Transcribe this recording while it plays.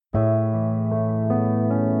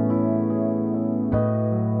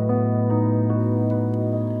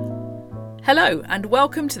Hello and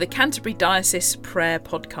welcome to the Canterbury Diocese Prayer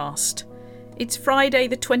Podcast. It's Friday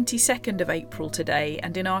the 22nd of April today,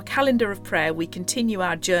 and in our calendar of prayer we continue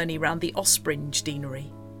our journey round the Ospringe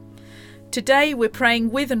Deanery. Today we're praying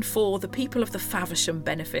with and for the people of the Faversham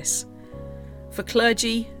benefice. For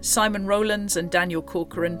clergy, Simon Rowlands and Daniel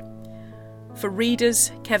Corcoran. For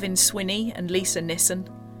readers, Kevin Swinney and Lisa Nissen.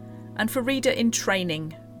 And for reader in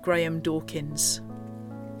training, Graham Dawkins.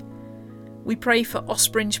 We pray for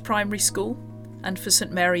Ospringe Primary School and for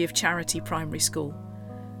St Mary of Charity Primary School,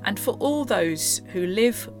 and for all those who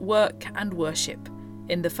live, work and worship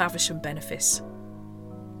in the Faversham benefice.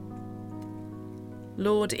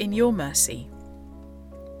 Lord, in your mercy,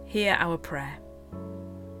 hear our prayer.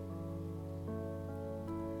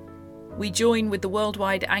 We join with the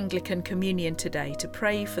Worldwide Anglican Communion today to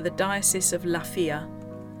pray for the Diocese of Lafia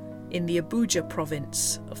in the Abuja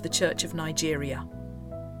province of the Church of Nigeria.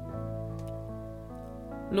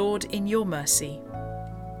 Lord, in your mercy,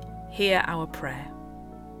 hear our prayer.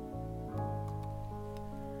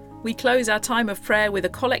 We close our time of prayer with a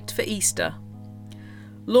collect for Easter.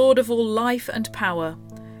 Lord of all life and power,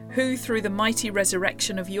 who through the mighty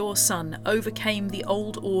resurrection of your Son overcame the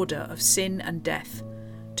old order of sin and death,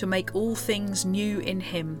 to make all things new in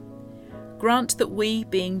him, grant that we,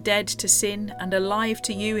 being dead to sin and alive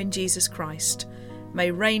to you in Jesus Christ, may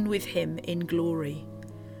reign with him in glory.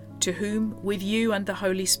 To whom, with you and the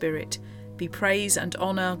Holy Spirit, be praise and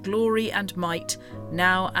honour, glory and might,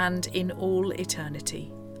 now and in all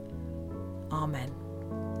eternity. Amen.